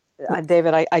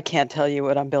 David, I can't tell you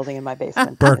what I'm building in my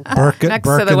basement.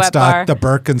 Birkenstock, the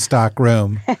Birkenstock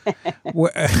room.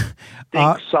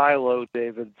 Think silo,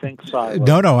 David. Think silo.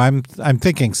 No, I'm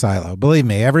thinking silo. Believe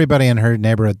me, everybody in her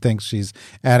neighborhood thinks she's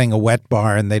adding a wet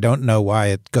bar, and they don't know why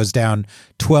it goes down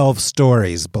 12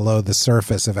 stories below the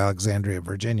surface of Alexandria,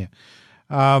 Virginia.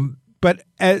 But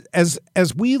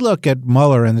as we look at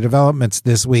Mueller and the developments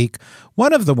this week,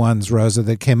 one of the ones, Rosa,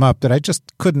 that came up that I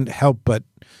just couldn't help but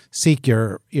seek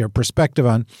your perspective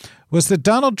on was that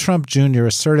Donald Trump Jr.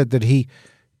 asserted that he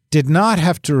did not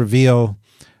have to reveal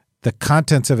the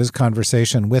contents of his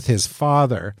conversation with his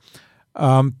father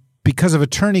because of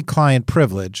attorney-client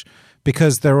privilege,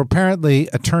 because there were apparently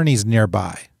attorneys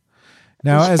nearby.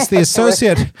 Now, as the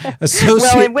associate,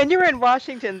 well, and when you're in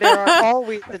Washington, there are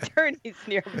always attorneys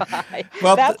nearby.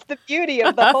 Well, that's the beauty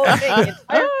of the whole thing. The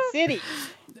entire city,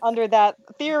 under that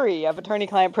theory of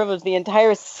attorney-client privilege, the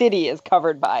entire city is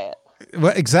covered by it.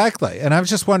 Well, exactly. And I was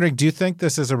just wondering, do you think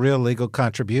this is a real legal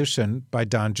contribution by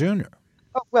Don Jr.?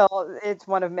 Oh, well, it's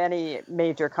one of many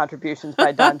major contributions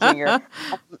by Don Jr.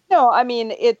 No, I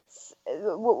mean,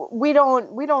 we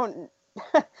don't.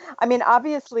 I mean,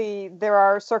 obviously, there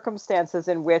are circumstances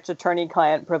in which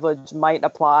attorney-client privilege might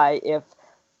apply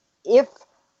if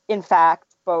in fact,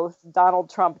 both Donald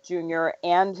Trump Jr.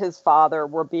 and his father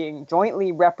were being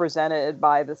jointly represented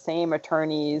by the same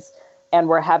attorneys and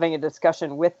were having a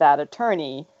discussion with that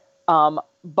attorney.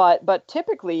 But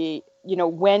typically,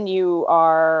 when you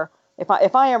are,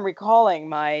 if I am recalling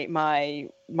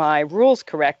my rules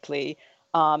correctly,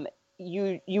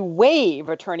 you waive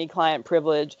attorney-client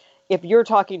privilege if you're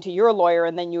talking to your lawyer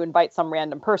and then you invite some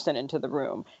random person into the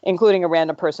room, including a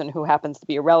random person who happens to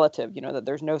be a relative, that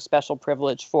there's no special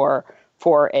privilege for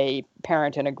a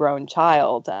parent and a grown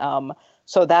child.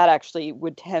 So that actually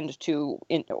would tend to,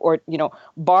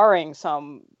 barring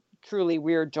some truly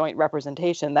weird joint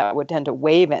representation, that would tend to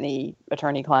waive any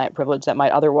attorney-client privilege that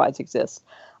might otherwise exist.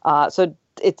 So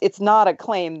it's not a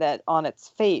claim that on its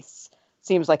face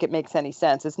seems like it makes any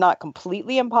sense. It's not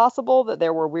completely impossible that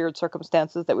there were weird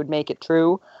circumstances that would make it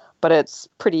true, but it's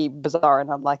pretty bizarre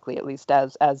and unlikely, at least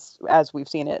as we've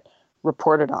seen it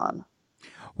reported on.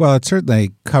 Well, it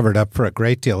certainly covered up for a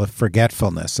great deal of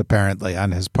forgetfulness, apparently,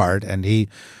 on his part, and he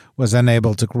was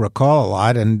unable to recall a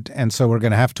lot, and so we're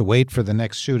going to have to wait for the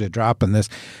next shoe to drop on this.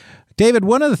 David,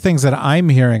 one of the things that I'm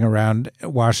hearing around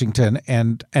Washington,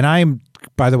 and I'm,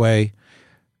 by the way,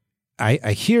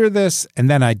 I hear this and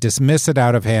then I dismiss it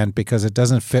out of hand because it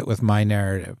doesn't fit with my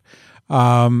narrative,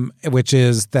 which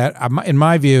is that, in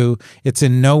my view, it's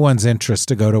in no one's interest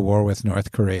to go to war with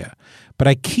North Korea. But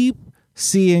I keep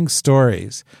seeing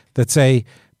stories that say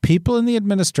people in the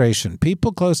administration,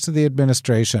 people close to the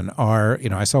administration are,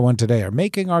 I saw one today, are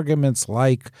making arguments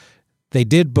like they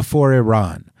did before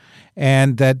Iran.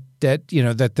 And that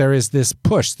there is this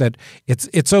push that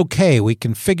it's okay, we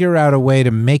can figure out a way to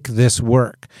make this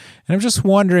work. And I'm just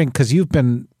wondering, because you've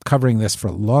been covering this for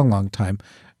a long, long time,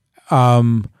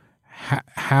 what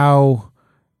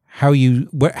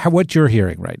you're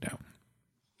hearing right now.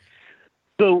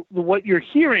 So what you're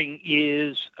hearing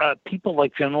is people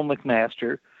like General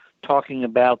McMaster talking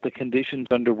about the conditions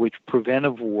under which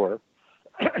preventive war,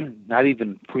 not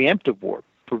even preemptive war,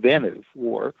 preventive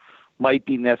war, might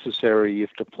be necessary if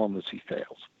diplomacy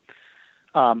fails.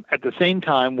 At the same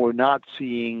time, we're not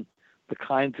seeing the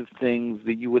kinds of things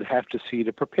that you would have to see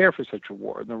to prepare for such a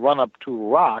war. In the run-up to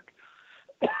Iraq,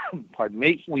 pardon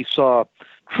me, we saw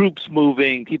troops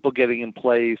moving, people getting in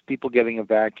place, people getting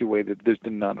evacuated. There's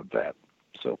been none of that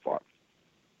so far.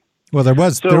 Well, there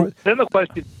was. Then the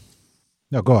question.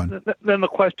 No, go on. Then the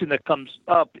question that comes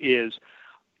up is,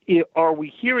 are we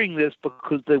hearing this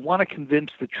because they want to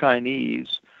convince the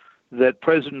Chinese that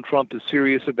President Trump is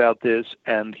serious about this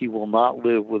and he will not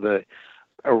live with a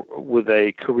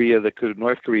North Korea that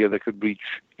could reach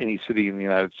any city in the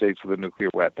United States with a nuclear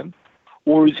weapon?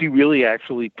 Or is he really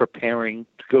actually preparing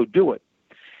to go do it?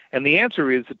 And the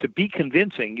answer is that to be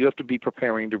convincing, you have to be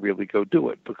preparing to really go do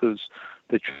it, because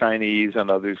the Chinese and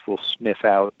others will sniff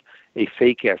out a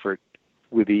fake effort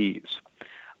with ease.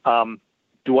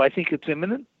 Do I think it's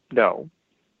imminent? No.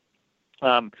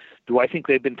 Do I think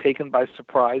they've been taken by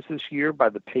surprise this year by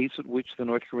the pace at which the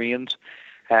North Koreans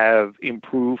have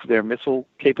improved their missile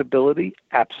capability?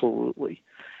 Absolutely.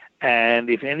 And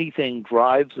if anything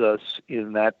drives us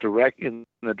in the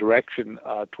direction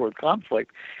toward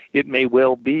conflict, it may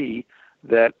well be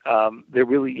that there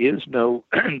really is no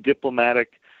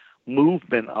diplomatic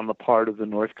movement on the part of the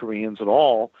North Koreans at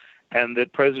all, and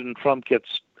that President Trump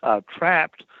gets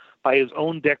trapped by his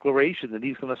own declaration that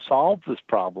he's going to solve this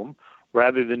problem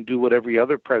rather than do what every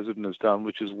other president has done,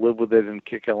 which is live with it and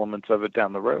kick elements of it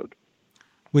down the road.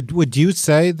 Would you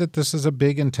say that this is a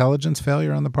big intelligence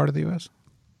failure on the part of the U.S.?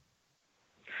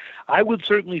 I would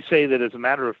certainly say that as a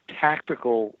matter of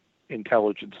tactical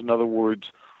intelligence, in other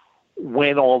words,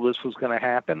 when all this was going to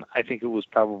happen, I think it was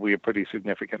probably a pretty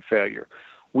significant failure.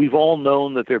 We've all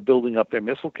known that they're building up their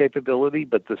missile capability,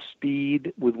 but the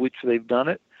speed with which they've done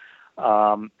it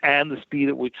and the speed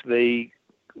at which they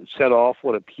set off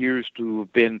what appears to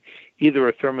have been either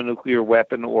a thermonuclear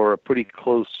weapon or a pretty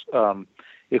close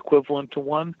equivalent to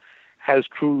one has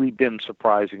truly been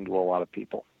surprising to a lot of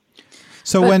people.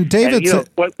 So when David said,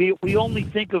 we only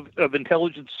think of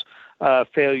intelligence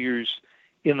failures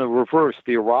in the reverse,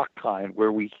 the Iraq kind,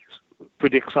 where we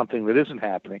predict something that isn't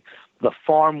happening. The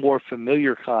far more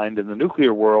familiar kind in the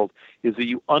nuclear world is that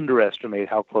you underestimate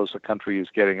how close a country is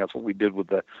getting. That's what we did with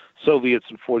the Soviets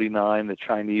in '49, the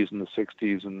Chinese in the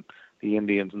 '60s, and the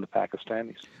Indians and the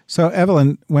Pakistanis. So,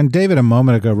 Evelyn, when David a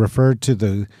moment ago referred to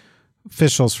the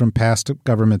officials from past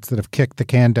governments that have kicked the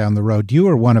can down the road, you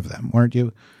were one of them, weren't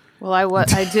you? Well,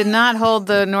 I did not hold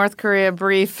the North Korea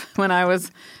brief when I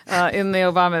was in the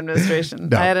Obama administration.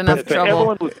 No, I had enough trouble.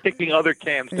 Everyone was kicking other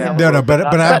cans down. No, but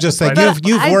I'm just saying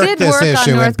you've worked this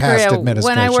issue in past administrations.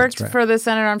 When I worked for the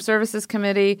Senate Armed Services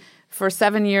Committee for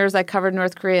 7 years, I covered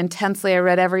North Korea intensely. I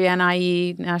read every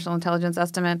NIE, National Intelligence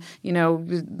Estimate,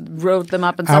 wrote them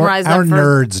up and summarized them. Our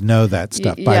nerds know that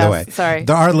stuff, by the way. Sorry.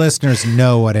 Our listeners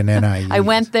know what an NIE is. I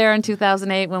went there in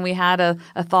 2008 when we had a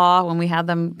thaw, when we had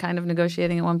them kind of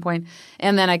negotiating at one point,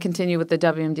 and then I continued with the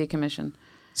WMD Commission.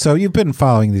 So you've been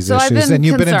following these issues, and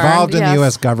you've been involved in the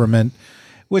U.S. government,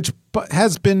 which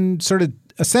has been sort of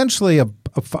essentially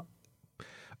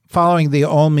following the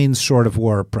all means short of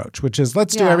war approach, which is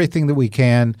let's do everything that we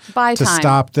can to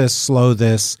stop this, slow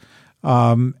this,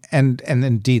 and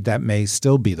indeed that may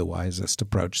still be the wisest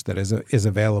approach that is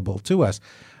available to us.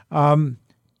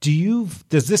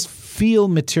 Does this feel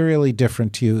materially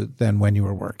different to you than when you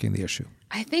were working the issue?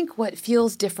 I think what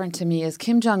feels different to me is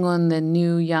Kim Jong-un, the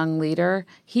new young leader,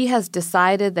 he has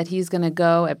decided that he's going to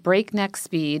go at breakneck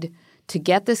speed to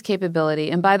get this capability.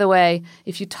 And by the way,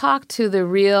 if you talk to the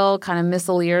real kind of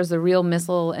missileers, the real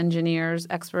missile engineers,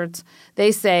 experts,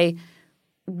 they say,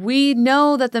 we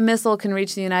know that the missile can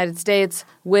reach the United States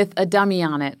with a dummy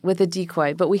on it, with a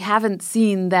decoy, but we haven't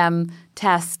seen them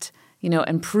test,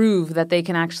 and prove that they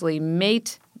can actually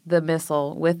mate the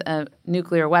missile with a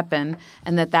nuclear weapon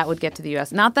and that would get to the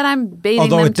U.S. Not that I'm baiting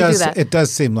them to do that. It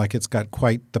does seem like it's got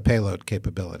quite the payload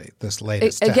capability, this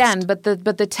latest test. Again, but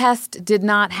the test did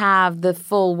not have the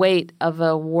full weight of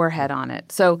a warhead on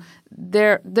it. So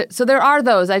there are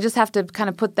those. I just have to kind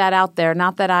of put that out there.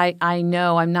 Not that I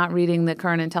know. I'm not reading the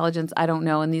current intelligence. I don't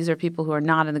know. And these are people who are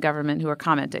not in the government who are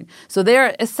commenting. So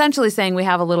they're essentially saying we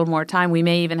have a little more time. We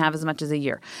may even have as much as a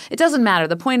year. It doesn't matter.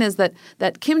 The point is that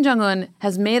Kim Jong-un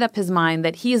has made up his mind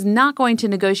that he is not going to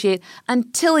negotiate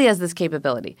until he has this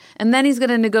capability. And then he's going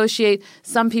to negotiate.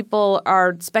 Some people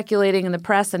are speculating in the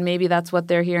press, and maybe that's what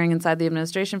they're hearing inside the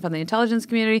administration from the intelligence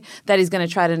community, that he's going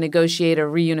to try to negotiate a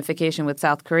reunification with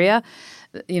South Korea.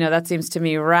 That seems to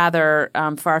me rather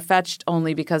far-fetched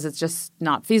only because it's just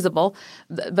not feasible.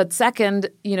 But second,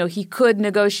 he could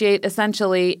negotiate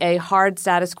essentially a hard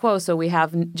status quo. So we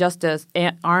have just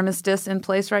an armistice in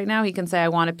place right now. He can say, I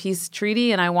want a peace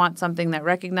treaty and I want something that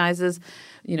recognizes,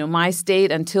 my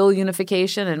state until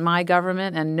unification and my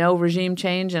government and no regime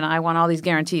change, and I want all these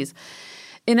guarantees.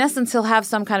 In essence, he'll have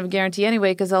some kind of guarantee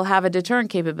anyway because he'll have a deterrent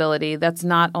capability that's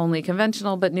not only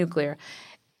conventional but nuclear.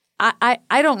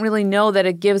 I don't really know that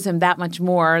it gives him that much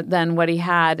more than what he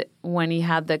had when he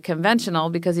had the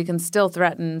conventional, because he can still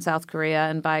threaten South Korea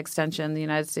and by extension the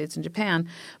United States and Japan.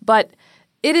 But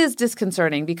it is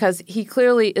disconcerting because he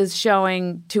clearly is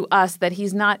showing to us that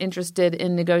he's not interested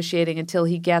in negotiating until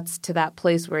he gets to that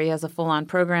place where he has a full-on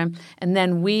program. And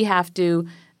then we have to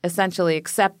essentially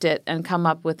accept it and come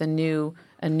up with a new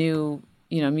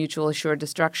mutual assured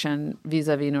destruction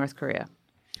vis-a-vis North Korea.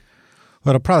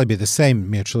 Well, it'll probably be the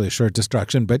same mutually assured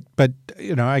destruction, but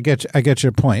I get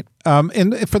your point.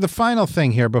 And for the final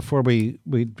thing here, before we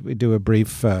do a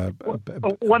brief,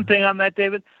 one thing on that,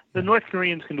 David, the North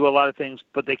Koreans can do a lot of things,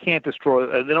 but they can't destroy.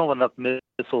 They don't have enough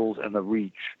missiles and the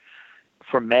reach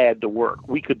for MAD to work.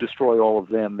 We could destroy all of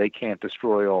them; they can't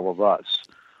destroy all of us.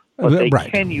 But they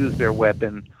can use their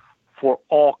weapon for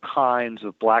all kinds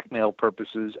of blackmail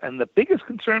purposes. And the biggest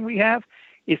concern we have,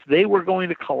 if they were going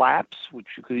to collapse, which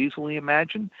you could easily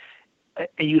imagine,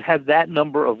 you have that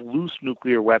number of loose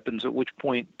nuclear weapons, at which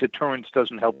point deterrence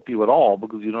doesn't help you at all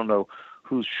because you don't know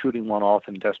who's shooting one off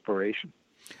in desperation.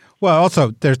 Well, also,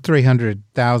 there's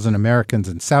 300,000 Americans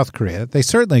in South Korea. They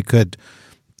certainly could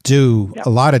do a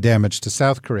lot of damage to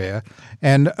South Korea.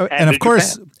 And of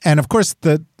course,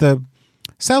 the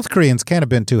South Koreans can't have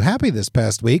been too happy this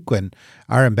past week when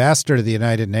our ambassador to the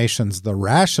United Nations, the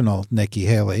rational Nikki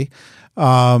Haley,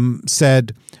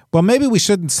 said, well, maybe we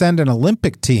shouldn't send an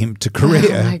Olympic team to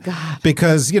Korea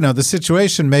because, the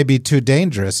situation may be too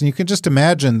dangerous. And you can just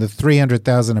imagine the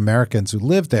 300,000 Americans who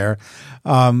live there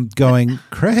going,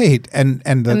 great. And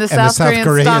the South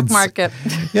Korean stock market.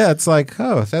 Yeah, it's like,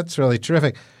 oh, that's really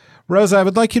terrific. Rosa, I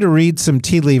would like you to read some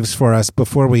tea leaves for us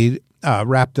before we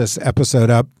wrap this episode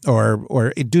up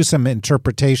or do some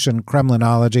interpretation,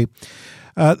 Kremlinology.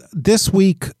 This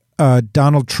week,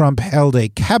 Donald Trump held a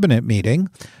cabinet meeting,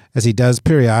 as he does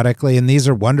periodically, and these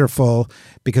are wonderful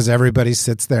because everybody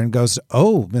sits there and goes,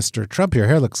 oh, Mr. Trump, your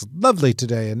hair looks lovely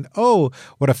today, and oh,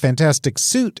 what a fantastic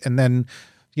suit. And then,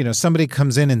 somebody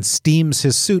comes in and steams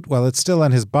his suit while it's still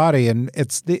on his body, and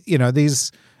it's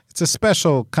it's a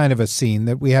special kind of a scene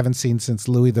that we haven't seen since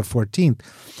Louis XIV.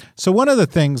 So one of the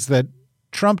things that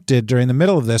Trump did during the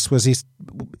middle of this was he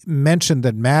mentioned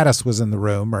that Mattis was in the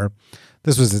room, or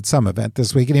This was at some event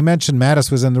this week, and he mentioned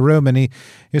Mattis was in the room, and he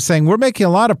was saying, we're making a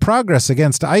lot of progress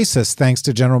against ISIS thanks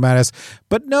to General Mattis.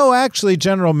 But no, actually,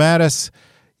 General Mattis,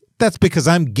 that's because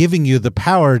I'm giving you the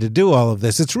power to do all of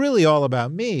this. It's really all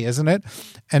about me, isn't it?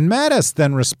 And Mattis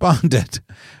then responded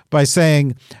by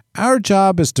saying, our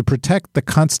job is to protect the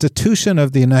Constitution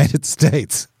of the United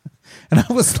States. And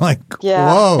I was like,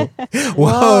 whoa.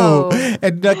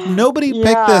 And nobody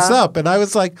picked this up. And I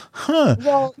was like, huh.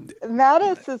 Well,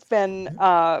 Mattis has been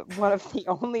one of the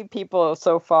only people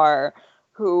so far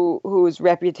whose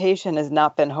reputation has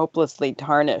not been hopelessly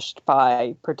tarnished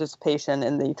by participation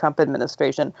in the Trump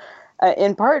administration,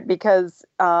 in part because,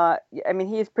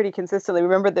 he is pretty consistently.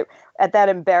 Remember that at that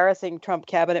embarrassing Trump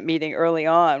cabinet meeting early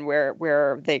on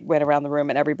where they went around the room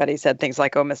and everybody said things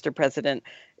like, oh, Mr. President,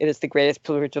 it is the greatest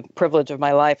privilege of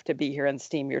my life to be here and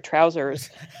steam your trousers.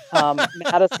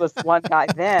 Mattis was one guy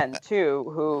then,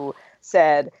 too, who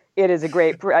said, it is a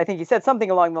great, I think he said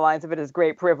something along the lines of, it is a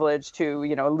great privilege to,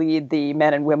 lead the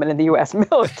men and women in the U.S.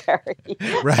 military.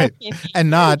 Right. He's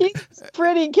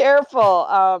pretty careful.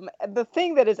 The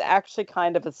thing that is actually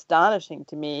kind of astonishing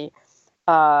to me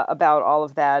about all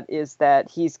of that is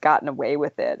that he's gotten away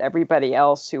with it. Everybody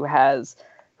else who has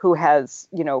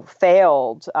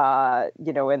failed,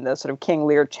 in the sort of King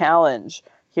Lear challenge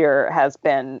here has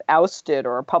been ousted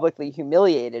or publicly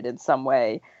humiliated in some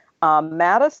way.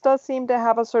 Mattis does seem to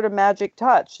have a sort of magic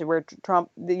touch where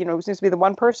Trump, seems to be the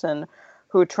one person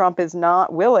who Trump is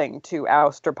not willing to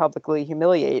oust or publicly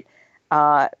humiliate,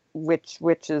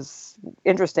 which is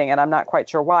interesting, and I'm not quite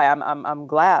sure why. I'm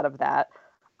glad of that,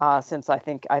 since I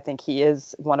think he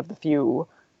is one of the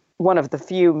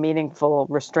few meaningful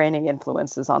restraining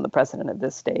influences on the president at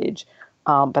this stage.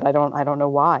 But I don't know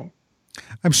why.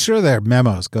 I'm sure there are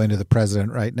memos going to the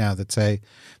president right now that say,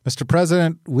 Mr.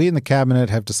 President, we in the cabinet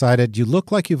have decided you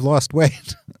look like you've lost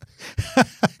weight.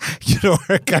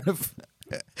 Or kind of,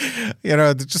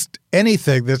 just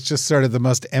anything that's just sort of the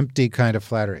most empty kind of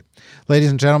flattery.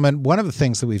 Ladies and gentlemen, one of the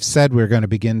things that we've said we're going to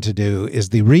begin to do is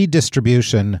the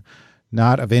redistribution,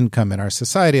 not of income in our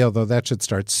society, although that should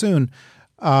start soon,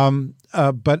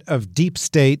 but of deep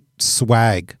state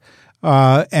swag.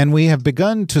 And we have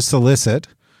begun to solicit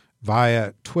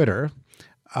via Twitter,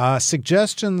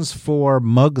 suggestions for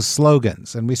mug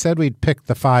slogans. And we said we'd pick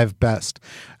the 5 best.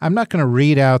 I'm not going to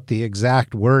read out the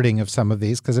exact wording of some of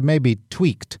these because it may be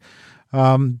tweaked.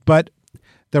 But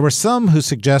there were some who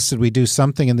suggested we do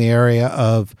something in the area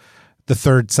of the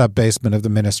third sub-basement of the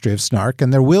Ministry of Snark.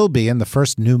 And there will be, and the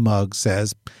first new mug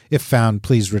says, if found,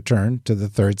 please return to the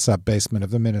third sub-basement of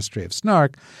the Ministry of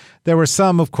Snark. There were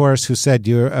some, of course, who said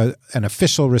you're an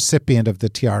official recipient of the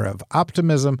Tiara of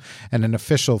Optimism and an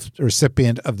official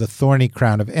recipient of the Thorny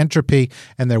Crown of Entropy,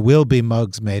 and there will be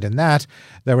mugs made in that.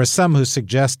 There were some who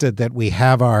suggested that we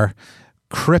have our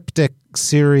cryptic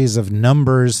series of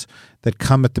numbers that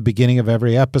come at the beginning of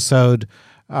every episode,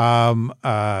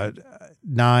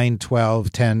 9,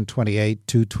 12, 10, 28,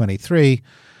 2, 23,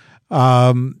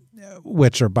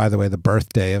 which are, by the way, the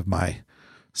birthday of my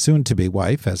soon-to-be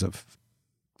wife as of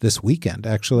this weekend,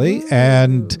 actually. Ooh.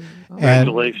 And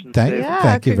congratulations, David.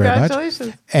 Thank you very much.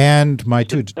 And my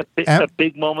two... A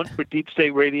big moment for Deep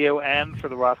State Radio and for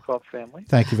the Rothkopf family.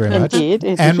 Thank you very much.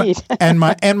 Indeed. And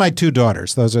my 2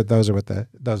 daughters. Those are what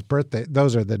those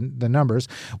the numbers.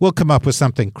 We'll come up with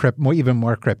something even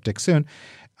more cryptic soon.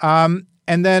 And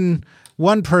then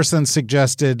one person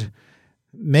suggested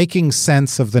making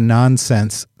sense of the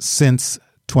nonsense since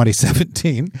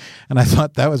 2017, and I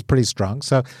thought that was pretty strong.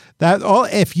 So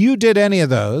if you did any of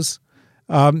those,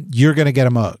 you're going to get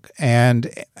a mug.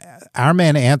 And our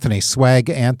man Anthony, Swag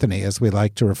Anthony, as we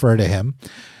like to refer to him,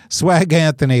 Swag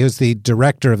Anthony, who's the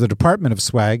director of the Department of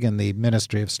Swag in the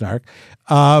Ministry of Snark,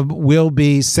 will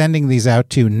be sending these out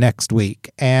to you next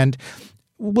week. And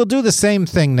we'll do the same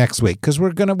thing next week because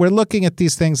we're looking at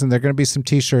these things, and there are going to be some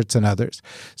T-shirts and others.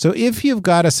 So if you've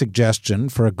got a suggestion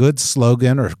for a good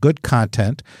slogan or good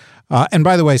content, and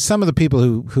by the way, some of the people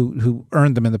who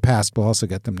earned them in the past will also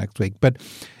get them next week. But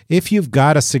if you've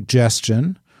got a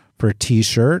suggestion for a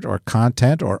T-shirt or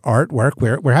content or artwork,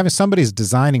 we're having somebody's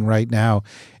designing right now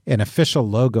an official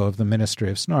logo of the Ministry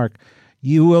of Snark,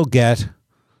 you will get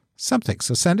something.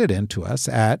 So send it in to us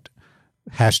at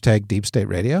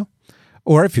 #DeepStateRadio.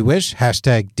 Or if you wish,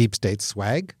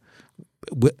 #DeepStateSwag.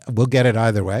 We'll get it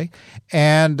either way.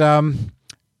 And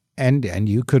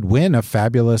you could win a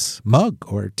fabulous mug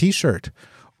or T-shirt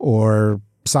or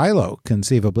silo,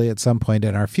 conceivably, at some point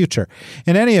in our future.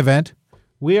 In any event,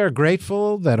 we are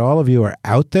grateful that all of you are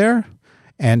out there.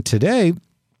 And today,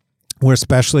 we're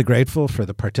especially grateful for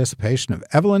the participation of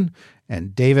Evelyn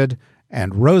and David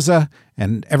and Rosa.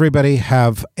 And everybody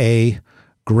have a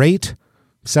great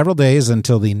several days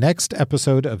until the next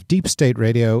episode of Deep State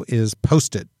Radio is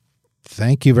posted.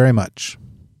 Thank you very much.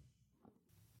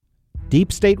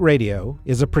 Deep State Radio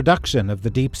is a production of the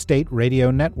Deep State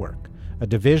Radio Network, a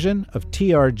division of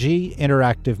TRG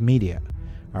Interactive Media.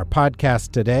 Our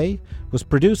podcast today was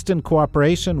produced in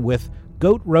cooperation with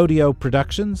Goat Rodeo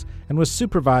Productions and was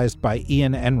supervised by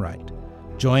Ian Enright.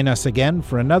 Join us again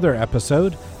for another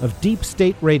episode of Deep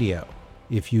State Radio.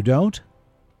 If you don't,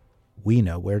 we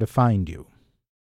know where to find you.